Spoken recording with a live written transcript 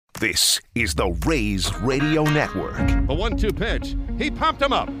This is the Rays Radio Network. A 1-2 pitch. He popped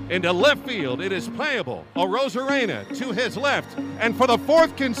him up into left field. It is playable. Arozarena to his left. And for the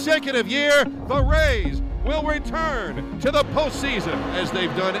fourth consecutive year, the Rays will return to the postseason as they've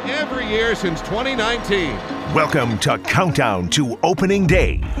done every year since 2019. Welcome to Countdown to Opening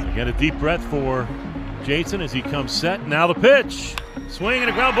Day. Again, a deep breath for Jason as he comes set. Now the pitch. Swing and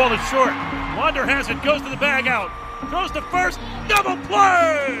a ground ball to short. Wander has it, goes to the bag out. Throws to first, double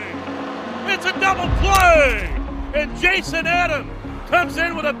play! It's a double play! And Jason Adam comes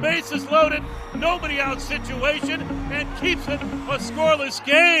in with a bases loaded, nobody out situation, and keeps it a scoreless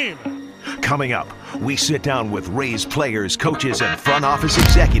game. Coming up, we sit down with Rays players, coaches, and front office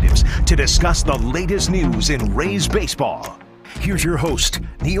executives to discuss the latest news in Rays baseball. Here's your host,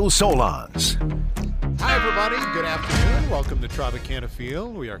 Neil Solondz. Hi, everybody. Good afternoon. Welcome to Tropicana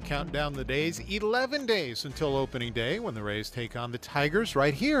Field. We are counting down the days, 11 days until opening day when the Rays take on the Tigers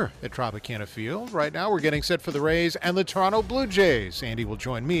right here at Tropicana Field. Right now, we're getting set for the Rays and the Toronto Blue Jays. Andy will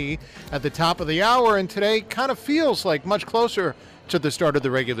join me at the top of the hour, and today kind of feels like much closer to the start of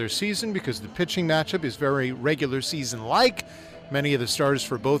the regular season because the pitching matchup is very regular season-like. Many of the starters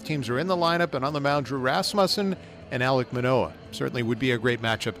for both teams are in the lineup, and on the mound, Drew Rasmussen and Alek Manoah. Certainly would be a great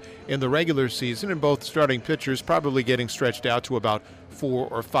matchup in the regular season, and both starting pitchers probably getting stretched out to about 4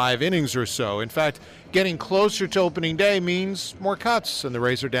 or 5 innings or so. In fact, getting closer to opening day means more cuts, and the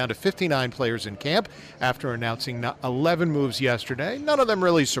Rays are down to 59 players in camp after announcing 11 moves yesterday. None of them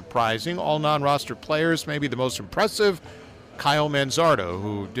really surprising. All non-roster players, maybe the most impressive, Kyle Manzardo,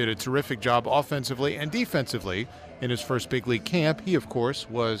 who did a terrific job offensively and defensively in his first big league camp. He, of course,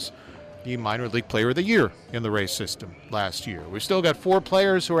 was the minor league player of the year in the Rays system last year. We've still got 4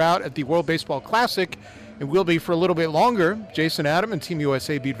 players who are out at the World Baseball Classic and will be for a little bit longer. Jason Adam and Team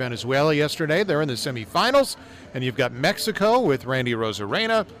USA beat Venezuela yesterday. They're in the semifinals. And you've got Mexico with Randy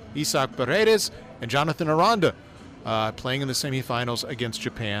Arozarena, Isaac Paredes, and Jonathan Aranda playing in the semifinals against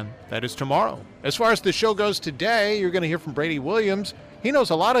Japan. That is tomorrow. As far as the show goes today, you're going to hear from Brady Williams. He knows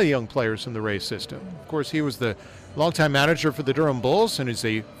a lot of the young players in the Rays system. Of course, he was the longtime manager for the Durham Bulls and is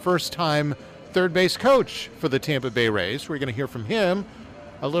a first-time third base coach for the Tampa Bay Rays. We're going to hear from him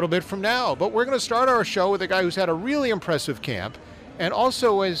a little bit from now. But we're going to start our show with a guy who's had a really impressive camp and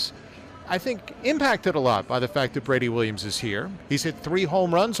also is, I think, impacted a lot by the fact that Brady Williams is here. He's hit 3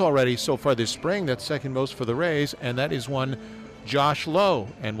 home runs already so far this spring. That's second most for the Rays, and that is one Josh Lowe.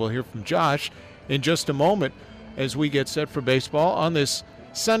 And we'll hear from Josh in just a moment as we get set for baseball on this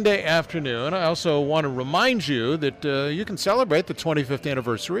Sunday afternoon. I also want to remind you that you can celebrate the 25th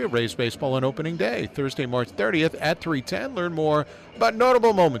anniversary of Rays baseball on opening day, Thursday, March 30th at 3:10. Learn more about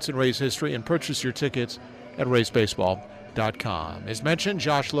notable moments in Rays history and purchase your tickets at raysbaseball.com. As mentioned,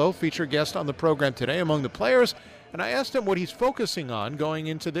 Josh Lowe, featured guest on the program today among the players, and I asked him what he's focusing on going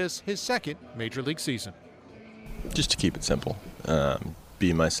into this, his second Major League season. Just to keep it simple.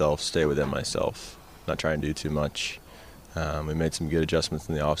 Be myself, stay within myself, not try and do too much. We made some good adjustments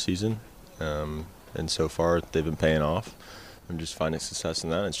in the offseason, and so far they've been paying off. I'm just finding success in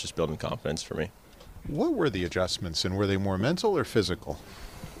that. It's just building confidence for me. What were the adjustments, and were they more mental or physical?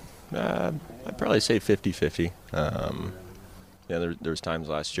 I'd probably say 50-50. There was times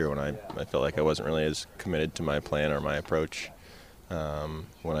last year when I felt like I wasn't really as committed to my plan or my approach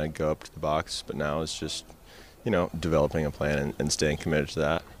when I go up to the box, but now it's just developing a plan and staying committed to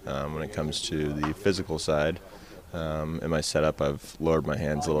that. When it comes to the physical side, in my setup, I've lowered my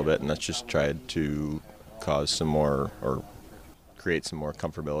hands a little bit, and that's just tried to cause some more or create some more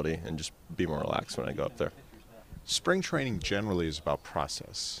comfortability and just be more relaxed when I go up there. Spring training generally is about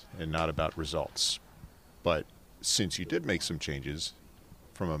process and not about results. But since you did make some changes,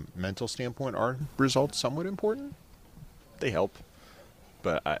 from a mental standpoint, are results somewhat important? They help,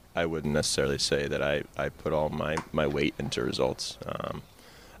 but I wouldn't necessarily say that I put all my weight into results.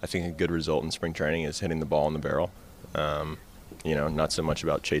 I think a good result in spring training is hitting the ball in the barrel. Not so much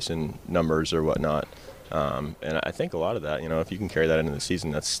about chasing numbers or whatnot. And I think a lot of that, if you can carry that into the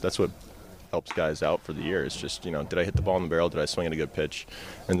season, that's what helps guys out for the year. It's just, did I hit the ball in the barrel? Did I swing at a good pitch?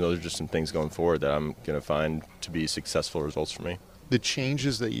 And those are just some things going forward that I'm going to find to be successful results for me. The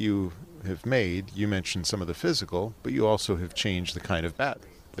changes that you have made, you mentioned some of the physical, but you also have changed the kind of bat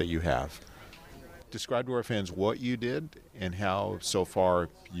that you have. Describe to our fans what you did and how so far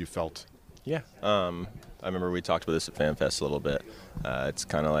you felt. Yeah. I remember we talked about this at FanFest a little bit. It's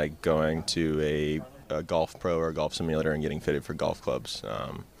kind of like going to a golf pro or a golf simulator and getting fitted for golf clubs.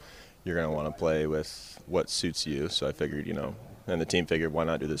 You're going to want to play with what suits you. So I figured, and the team figured, why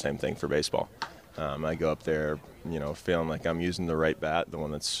not do the same thing for baseball? I go up there, feeling like I'm using the right bat, the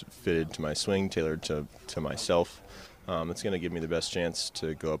one that's fitted to my swing, tailored to myself. It's going to give me the best chance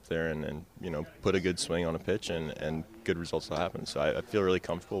to go up there and put a good swing on a pitch and good results will happen. So I feel really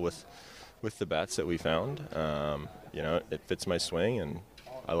comfortable with the bats that we found. It fits my swing, and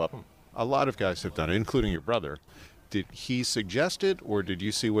I love them. A lot of guys have done it, including your brother. Did he suggest it, or did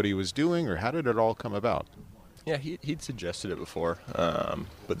you see what he was doing, or how did it all come about? Yeah, he'd suggested it before,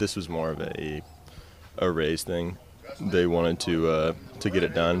 but this was more of a Rays thing. They wanted to get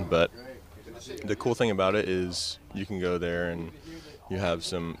it done, but the cool thing about it is you can go there and you have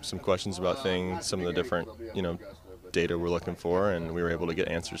some questions about things, some of the different data we're looking for, and we were able to get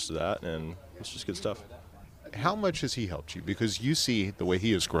answers to that, and it's just good stuff. How much has he helped you? Because you see the way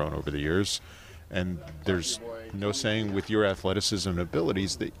he has grown over the years, and there's no saying with your athleticism and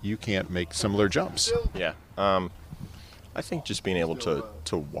abilities that you can't make similar jumps. Yeah. I think just being able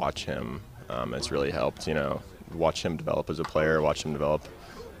to watch him has really helped, watch him develop as a player, watch him develop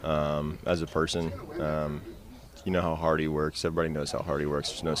as a person. You know how hard he works. Everybody knows how hard he works.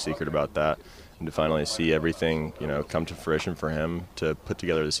 There's no secret about that. And to finally see everything, come to fruition for him, to put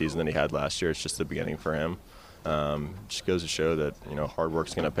together the season that he had last year, it's just the beginning for him. Just goes to show that, hard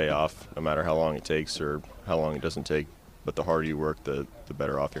work's going to pay off no matter how long it takes or how long it doesn't take. But the harder you work, the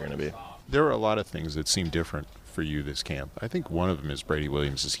better off you're going to be. There are a lot of things that seem different for you this camp. I think one of them is Brady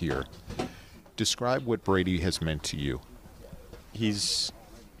Williams is here. Describe what Brady has meant to you. He's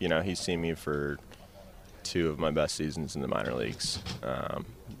seen me for 2 of my best seasons in the minor leagues.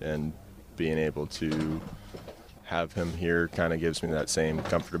 And being able to have him here kind of gives me that same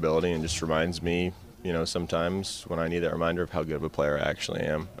comfortability and just reminds me, sometimes when I need that reminder of how good of a player I actually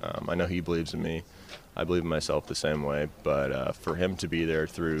am. I know he believes in me. I believe in myself the same way. But for him to be there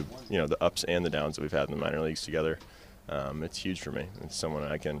through, the ups and the downs that we've had in the minor leagues together, it's huge for me. It's someone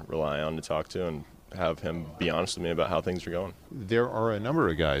I can rely on to talk to and have him be honest with me about how things are going. There are a number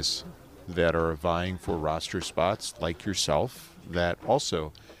of guys that are vying for roster spots like yourself that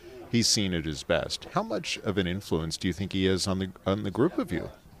also he's seen at his best. How much of an influence do you think he is on the group of you?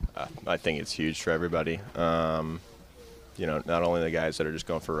 I think it's huge for everybody. Not only the guys that are just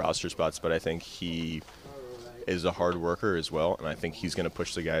going for roster spots, but I think he is a hard worker as well, and I think he's going to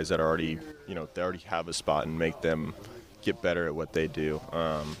push the guys that are already, they already have a spot and make them get better at what they do.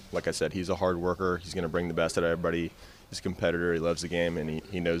 Like I said, he's a hard worker. He's going to bring the best out of everybody. He's a competitor. He loves the game, and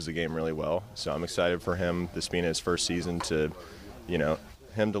he knows the game really well. So I'm excited for him, this being his first season, to,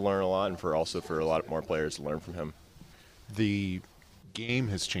 him to learn a lot, and for a lot more players to learn from him. The game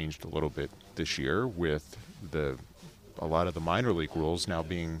has changed a little bit this year with a lot of the minor league rules now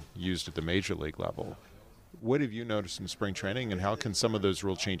being used at the major league level. What have you noticed in spring training, and how can some of those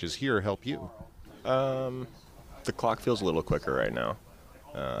rule changes here help you? The clock feels a little quicker right now.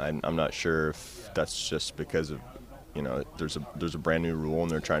 I'm not sure if that's just because of, there's a brand new rule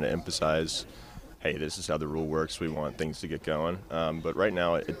and they're trying to emphasize, hey, this is how the rule works. We want things to get going. But right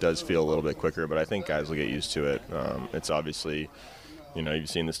now it does feel a little bit quicker, but I think guys will get used to it. It's obviously, you've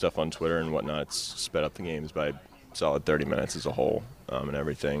seen the stuff on Twitter and whatnot. It's sped up the games by solid 30 minutes as a whole and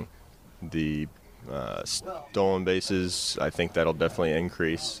everything. The stolen bases, I think that'll definitely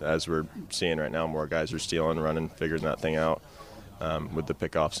increase, as we're seeing right now. More guys are stealing, running, figuring that thing out with the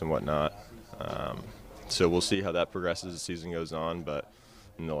pickoffs and whatnot. So we'll see how that progresses as the season goes on. But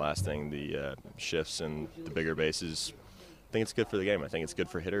in the last thing, the shifts and the bigger bases, I think it's good for the game. I think it's good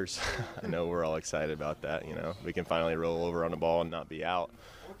for hitters. I know we're all excited about that. We can finally roll over on the ball and not be out.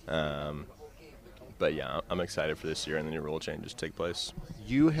 But yeah, I'm excited for this year and the new rule changes to take place.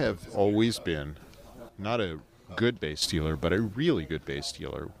 You have always been not a good base stealer, but a really good base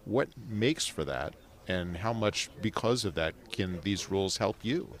stealer. What makes for that, and how much, because of that, can these rules help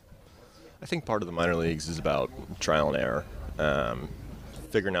you? I think part of the minor leagues is about trial and error,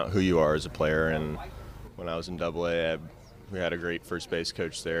 figuring out who you are as a player. And when I was in AA, we had a great first base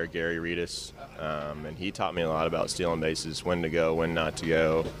coach there, Gary Reedus, and he taught me a lot about stealing bases, when to go, when not to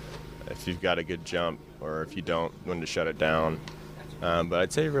go, if you've got a good jump, or if you don't, when to shut it down. But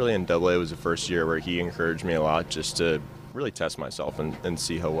I'd say really in AA was the first year where he encouraged me a lot just to really test myself and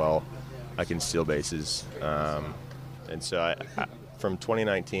see how well I can steal bases. And so I from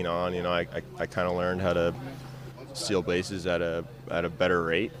 2019 on, I kind of learned how to steal bases at a better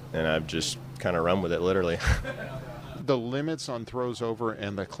rate, and I've just kind of run with it literally. The limits on throws over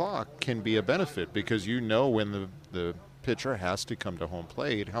and the clock can be a benefit because when the pitcher has to come to home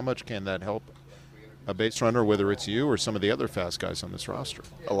plate. How much can that help a base runner, whether it's you or some of the other fast guys on this roster?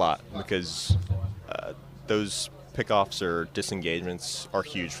 A lot, because those pickoffs or disengagements are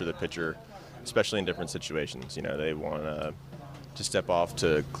huge for the pitcher, especially in different situations. They want to step off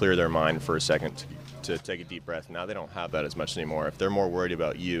to clear their mind for a second to take a deep breath. Now they don't have that as much anymore. If they're more worried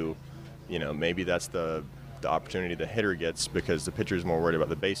about you, maybe that's the the opportunity the hitter gets, because the pitcher is more worried about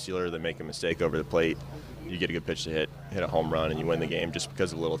the base stealer. They make a mistake over the plate, you get a good pitch to hit a home run, and you win the game just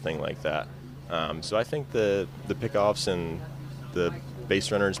because of a little thing like that. So I think the pickoffs and the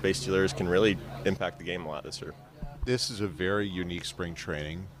base runners, base stealers can really impact the game a lot this year. This is a very unique spring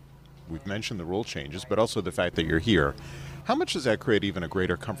training. We've mentioned the rule changes, but also the fact that you're here. How much does that create even a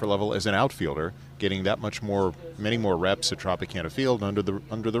greater comfort level as an outfielder, getting that much more, many more reps at Tropicana Field under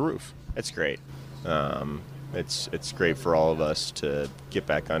the roof? It's great. It's great for all of us to get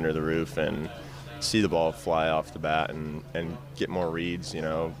back under the roof and see the ball fly off the bat and get more reads,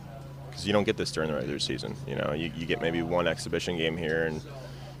 because you don't get this during the regular season. You get maybe one exhibition game here, and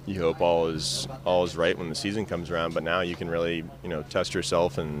you hope all is right when the season comes around. But now you can really, test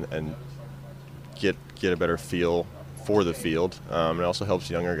yourself and get a better feel for the field. It also helps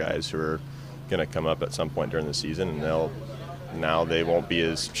younger guys who are going to come up at some point during the season, and they won't be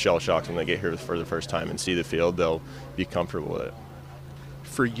as shell-shocked when they get here for the first time and see the field. They'll be comfortable with it.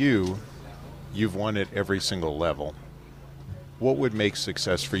 For you, you've won at every single level. What would make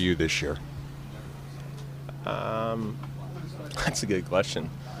success for you this year? That's a good question.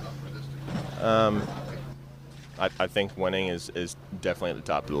 I think winning is definitely at the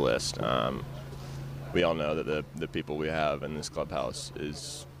top of the list. We all know that the people we have in this clubhouse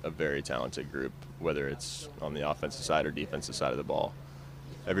is a very talented group, whether it's on the offensive side or defensive side of the ball.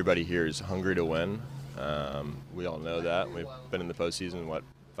 Everybody here is hungry to win. We all know that. We've been in the postseason,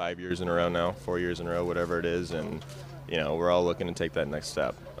 5 years in a row now, 4 years in a row, whatever it is, and we're all looking to take that next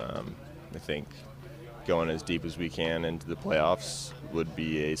step. I think going as deep as we can into the playoffs would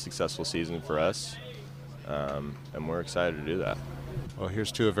be a successful season for us, and we're excited to do that. Well,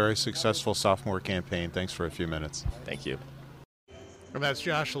 here's to a very successful sophomore campaign. Thanks for a few minutes. Thank you. And that's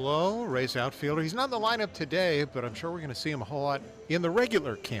Josh Lowe, Rays outfielder. He's not in the lineup today, but I'm sure we're going to see him a whole lot in the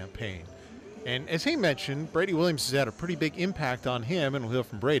regular campaign. And as he mentioned, Brady Williams has had a pretty big impact on him, and we'll hear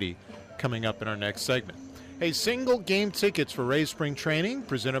from Brady coming up in our next segment. Hey, single game tickets for Rays Spring Training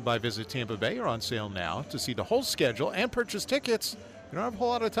presented by Visit Tampa Bay are on sale now. To see the whole schedule and purchase tickets, you don't have a whole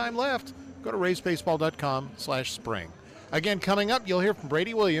lot of time left. Go to raysbaseball.com/spring. Again, coming up, you'll hear from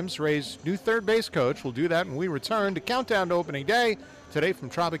Brady Williams, Rays' new third base coach. We'll do that when we return to Countdown to Opening Day, today from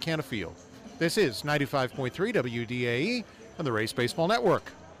Tropicana Field. This is 95.3 WDAE on the Rays Baseball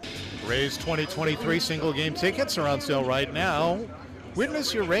Network. Rays 2023 single game tickets are on sale right now.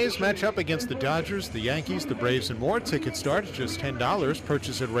 Witness your Rays match up against the Dodgers, the Yankees, the Braves, and more. Tickets start at just $10.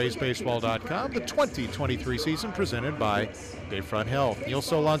 Purchase at raysbaseball.com. The 2023 season presented by Bayfront Health. Neil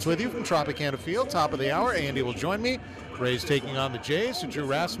Solon's with you from Tropicana Field. Top of the hour. Andy will join me. Rays taking on the Jays. Drew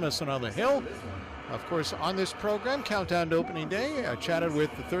Rasmussen on the hill. Of course, on this program, Countdown to Opening Day, I chatted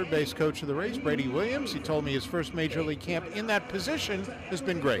with the third base coach of the Rays, Brady Williams. He told me his first major league camp in that position has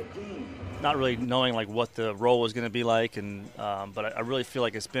been great. Not really knowing what the role was going to be like, and but I really feel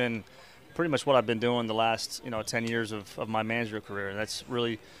like it's been pretty much what I've been doing the last 10 years of my managerial career, and that's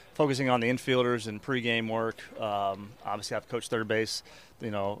really focusing on the infielders and pregame work. Obviously, I've coached third base,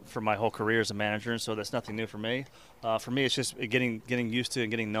 for my whole career as a manager, and so that's nothing new for me. For me, it's just getting used to and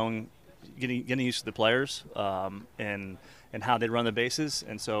getting used to the players and how they run the bases,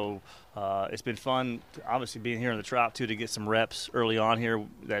 and so it's been fun, obviously being here in the Trop too, to get some reps early on here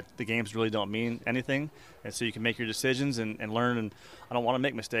that the games really don't mean anything, and so you can make your decisions and learn. And I don't want to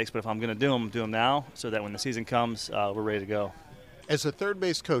make mistakes, but if I'm going to do them now, so that when the season comes, we're ready to go. As a third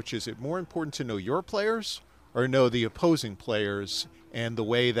base coach, is it more important to know your players or know the opposing players and the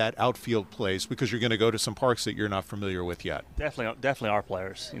way that outfield plays, because you're going to go to some parks that you're not familiar with yet? Definitely our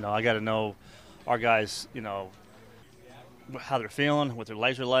players. I got to know our guys, how they're feeling, what their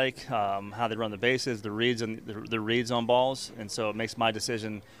legs are like, how they run the bases, the reads on balls, and so it makes my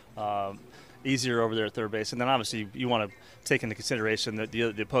decision easier over there at third base. And then obviously you want to take into consideration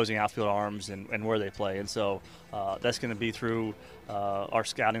the opposing outfield arms and where they play, and so that's going to be through our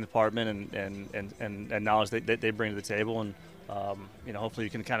scouting department and knowledge that they bring to the table, and hopefully you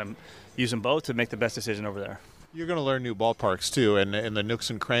can kind of use them both to make the best decision over there. You're going to learn new ballparks, too, and the nooks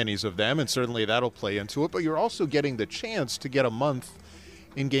and crannies of them, and certainly that'll play into it. But you're also getting the chance to get a month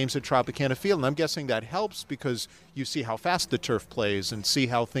in games at Tropicana Field, and I'm guessing that helps because you see how fast the turf plays and see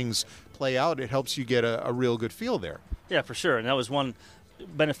how things play out. It helps you get a real good feel there. Yeah, for sure, and that was one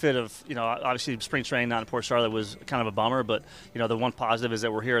benefit of, obviously spring training not in Port Charlotte was kind of a bummer, but, the one positive is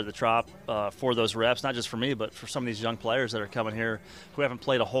that we're here at the Trop for those reps, not just for me, but for some of these young players that are coming here who haven't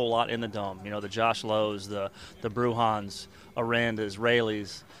played a whole lot in the Dome. The Josh Lowe's, the Bruhans, Arandas,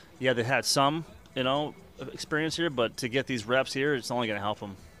 Rayleighs. Yeah, they had some, experience here, but to get these reps here, it's only going to help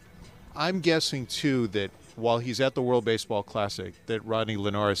them. I'm guessing, too, that while he's at the World Baseball Classic, that Rodney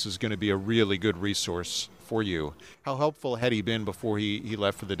Linares is going to be a really good resource for you. How helpful had he been before he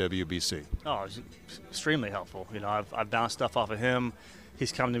left for the WBC? Oh, it's extremely helpful. I've bounced stuff off of him.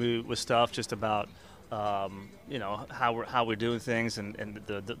 He's come to me with stuff just about, how we're doing things and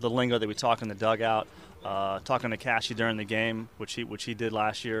the lingo that we talk in the dugout, talking to Cashy during the game, which he did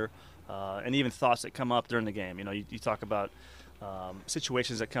last year, and even thoughts that come up during the game. You talk about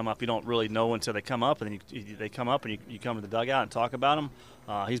situations that come up you don't really know until they come up, and then they come up and you come to the dugout and talk about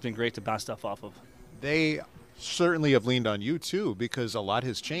them. He's been great to bounce stuff off of. They certainly have leaned on you, too, because a lot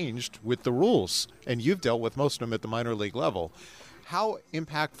has changed with the rules, and you've dealt with most of them at the minor league level. How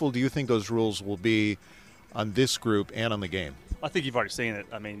impactful do you think those rules will be on this group and on the game? I think you've already seen it.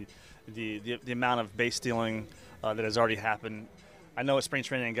 I mean, the amount of base stealing that has already happened. I know at spring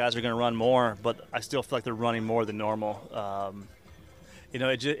training guys are going to run more, but I still feel like they're running more than normal.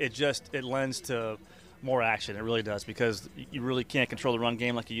 It lends to more action. It really does, because you really can't control the run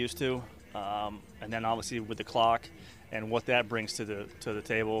game like you used to. And then obviously with the clock and what that brings to the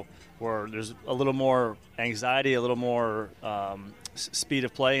table, where there's a little more anxiety, a little more speed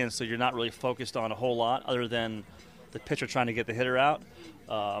of play, and so you're not really focused on a whole lot other than the pitcher trying to get the hitter out.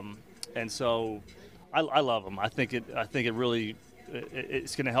 And so I love them. I think it really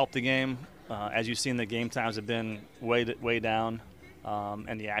it's going to help the game. As you've seen, the game times have been way down,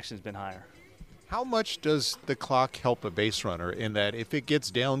 and the action's been higher. How much does the clock help a base runner in that if it gets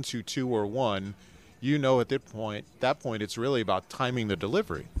down to 2 or 1, at that point it's really about timing the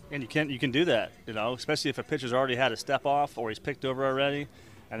delivery? And you can do that, especially if a pitcher's already had a step off or he's picked over already,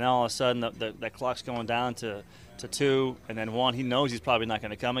 and then all of a sudden that clock's going down to 2 and then 1. He knows he's probably not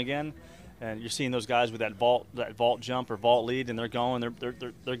going to come again, and you're seeing those guys with that vault jump or vault lead, and they're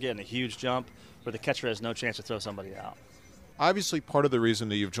getting a huge jump where the catcher has no chance to throw somebody out. Obviously, part of the reason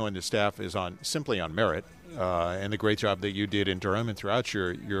that you've joined the staff is simply on merit and the great job that you did in Durham and throughout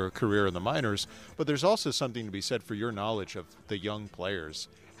your career in the minors. But there's also something to be said for your knowledge of the young players.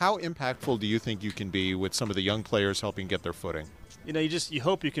 How impactful do you think you can be with some of the young players helping get their footing? You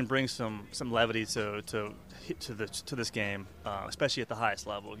hope you can bring some levity to this game, especially at the highest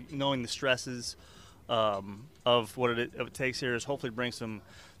level. Knowing the stresses of what it takes here is hopefully bring some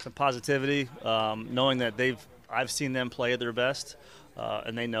positivity. Knowing that I've seen them play at their best,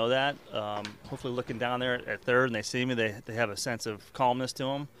 and they know that. Hopefully looking down there at third and they see me, they have a sense of calmness to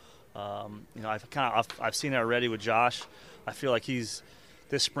them. I've seen it already with Josh. I feel like this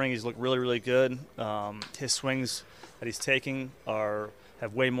spring he's looked really, really good. His swings that he's taking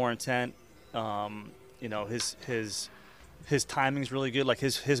have way more intent. His timing's really good. Like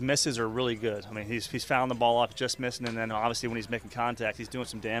his misses are really good. I mean, he's found the ball off just missing, and then obviously when he's making contact, he's doing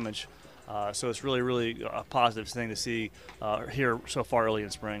some damage. So it's really, really a positive thing to see here so far early in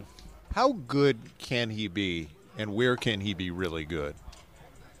spring. How good can he be, and where can he be really good?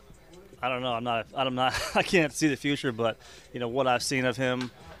 I don't know. I can't see the future, but what I've seen of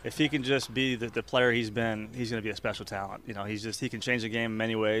him, if he can just be the player he's been, he's going to be a special talent. He can change the game in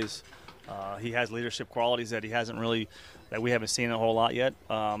many ways. He has leadership qualities that we haven't seen a whole lot yet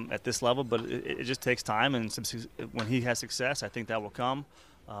at this level, but it just takes time, and when he has success, I think that will come.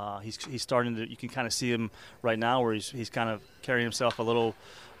 He's starting to. You can kind of see him right now, where he's kind of carrying himself a little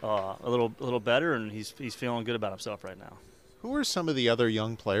better, and he's feeling good about himself right now. Who are some of the other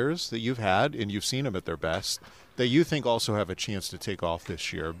young players that you've had and you've seen them at their best that you think also have a chance to take off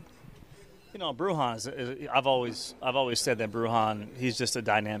this year? Brujan I've always said that Brujan, he's just a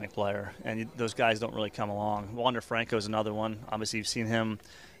dynamic player, and those guys don't really come along. Wander Franco is another one. Obviously, you've seen him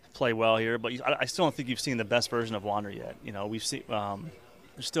play well here, but I still don't think you've seen the best version of Wander yet. We've seen.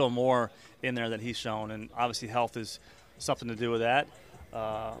 There's still more in there that he's shown, and obviously health is something to do with that.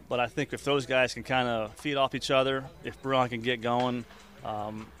 But I think if those guys can kind of feed off each other, if Brujan can get going,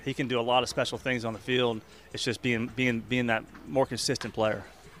 he can do a lot of special things on the field. It's just being that more consistent player.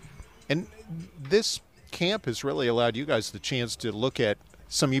 And this camp has really allowed you guys the chance to look at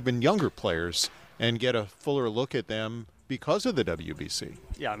some even younger players and get a fuller look at them because of the WBC.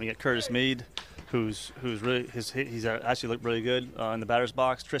 Yeah, at Curtis Mead, who's really he's actually looked really good in the batter's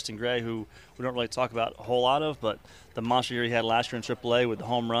box. Tristan Gray, who we don't really talk about a whole lot of, but the monster year he had last year in AAA with the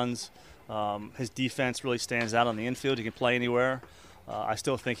home runs. His defense really stands out on the infield. He can play anywhere. I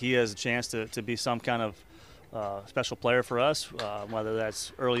still think he has a chance to be some kind of special player for us, whether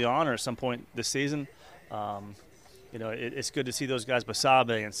that's early on or at some point this season. It's good to see those guys,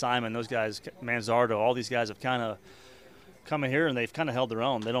 Basabe and Simon, those guys, Manzardo, all these guys have kind of come in here and they've kind of held their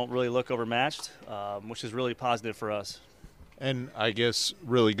own. They don't really look overmatched, which is really positive for us. And I guess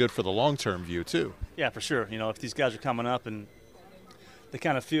really good for the long-term view too. Yeah, for sure. If these guys are coming up and they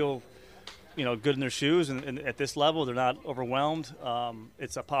kind of feel good in their shoes, and at this level, they're not overwhelmed.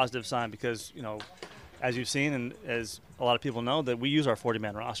 It's a positive sign because, as you've seen and as a lot of people know, that we use our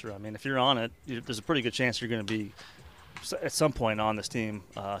 40-man roster. I mean, if you're on it, there's a pretty good chance you're going to be at some point on this team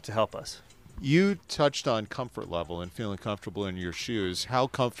to help us. You touched on comfort level and feeling comfortable in your shoes. How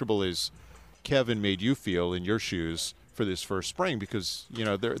comfortable is Kevin made you feel in your shoes for this first spring? Because,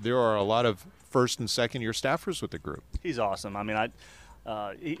 there are a lot of first and second year staffers with the group. He's awesome. I mean,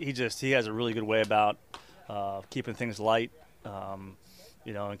 he has a really good way about keeping things light, and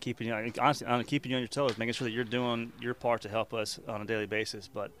keeping you on your toes, making sure that you're doing your part to help us on a daily basis.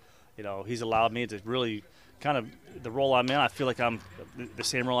 But, he's allowed me to really kind of the role I'm in. I feel like I'm the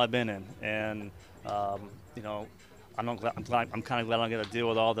same role I've been in, and I'm kind of glad I don't get to deal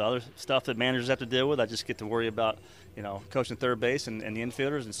with all the other stuff that managers have to deal with. I just get to worry about, coaching third base and the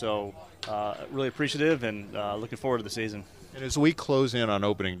infielders, and so really appreciative and looking forward to the season. And as we close in on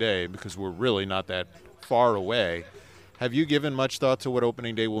opening day, because we're really not that far away, have you given much thought to what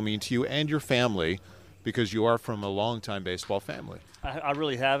opening day will mean to you and your family, because you are from a long-time baseball family? I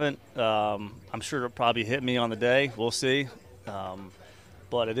really haven't. I'm sure it'll probably hit me on the day. We'll see.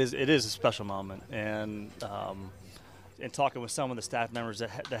 But it is a special moment, and talking with some of the staff members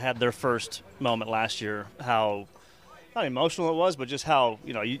that had their first moment last year, how not emotional it was, but just how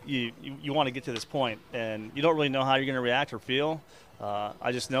you want to get to this point, and you don't really know how you're going to react or feel.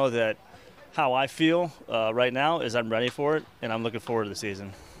 I just know that how I feel right now is I'm ready for it, and I'm looking forward to the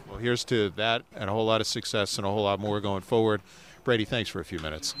season. Well, here's to that and a whole lot of success and a whole lot more going forward. Brady, thanks for a few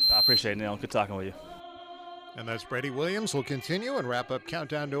minutes. I appreciate it, Neil. Good talking with you. And that's Brady Williams. We'll continue and wrap up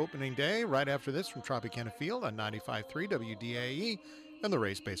Countdown to Opening Day right after this from Tropicana Field on 95.3 WDAE and the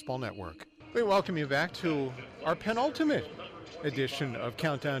Rays Baseball Network. We welcome you back to our penultimate edition of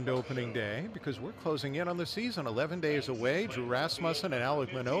Countdown to Opening Day, because we're closing in on the season, 11 days away. Drew Rasmussen and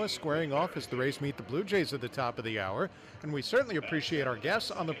Alek Manoah squaring off as the Rays meet the Blue Jays at the top of the hour. And we certainly appreciate our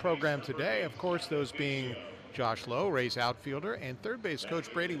guests on the program today, of course, those being Josh Lowe, Rays outfielder, and third base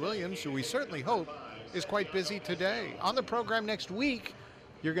coach Brady Williams, who we certainly hope is quite busy today. On the program next week,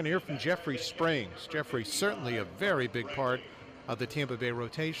 you're going to hear from Jeffrey Springs. Jeffrey's certainly a very big part of the Tampa Bay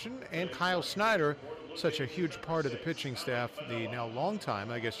rotation, and Kyle Snyder, such a huge part of the pitching staff, the now long-time,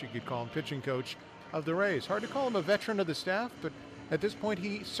 I guess you could call him, pitching coach of the Rays. Hard to call him a veteran of the staff, but at this point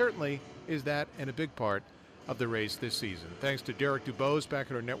he certainly is that and a big part of the Rays this season. Thanks to Derek Dubose back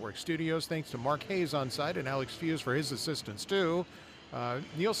at our network studios. Thanks to Mark Hayes on site and Alex Fuse for his assistance too.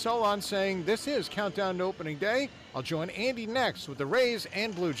 Neil Solon saying this is Countdown to Opening Day. I'll join Andy next with the Rays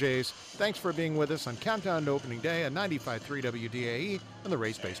and Blue Jays. Thanks for being with us on Countdown to Opening Day at 95.3 WDAE and the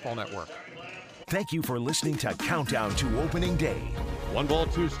Rays Baseball Network. Thank you for listening to Countdown to Opening Day. 1 ball,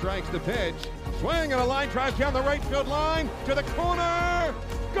 2 strikes, the pitch. Swing and a line drive down the right field line to the corner.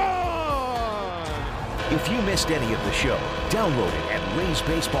 Gone! If you missed any of the show, download it at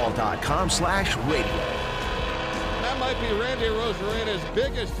raysbaseball.com/radio. That might be Randy Rosarena's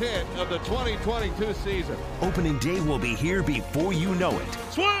biggest hit of the 2022 season. Opening day will be here before you know it.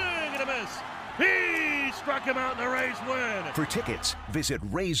 Swing and a miss. He struck him out and the Rays win. For tickets, visit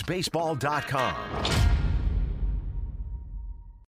raysbaseball.com.